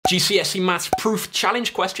GCSE Maths proof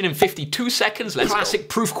challenge question in 52 seconds. Classic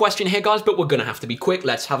proof question here, guys, but we're gonna have to be quick.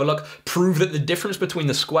 Let's have a look. Prove that the difference between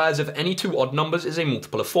the squares of any two odd numbers is a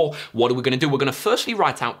multiple of 4. What are we gonna do? We're gonna firstly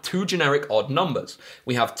write out two generic odd numbers.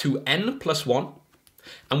 We have 2n plus 1,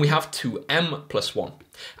 and we have 2m plus 1.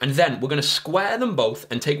 And then we're going to square them both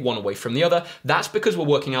and take one away from the other. That's because we're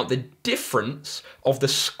working out the difference of the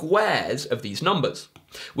squares of these numbers.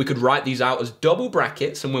 We could write these out as double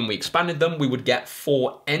brackets, and when we expanded them, we would get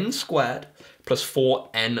 4n squared plus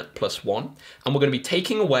 4n plus 1. And we're going to be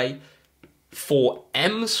taking away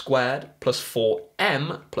 4m squared plus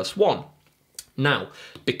 4m plus 1. Now,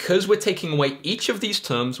 because we're taking away each of these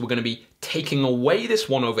terms, we're going to be taking away this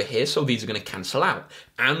one over here, so these are going to cancel out.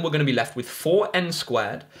 And we're going to be left with 4n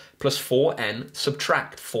squared plus 4n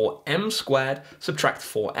subtract 4m squared subtract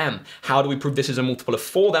 4m. How do we prove this is a multiple of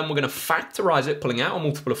 4 then? We're going to factorize it, pulling out a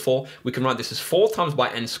multiple of 4. We can write this as 4 times by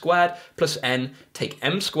n squared plus n, take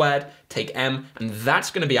m squared, take m, and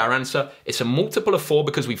that's going to be our answer. It's a multiple of 4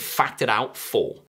 because we factored out 4.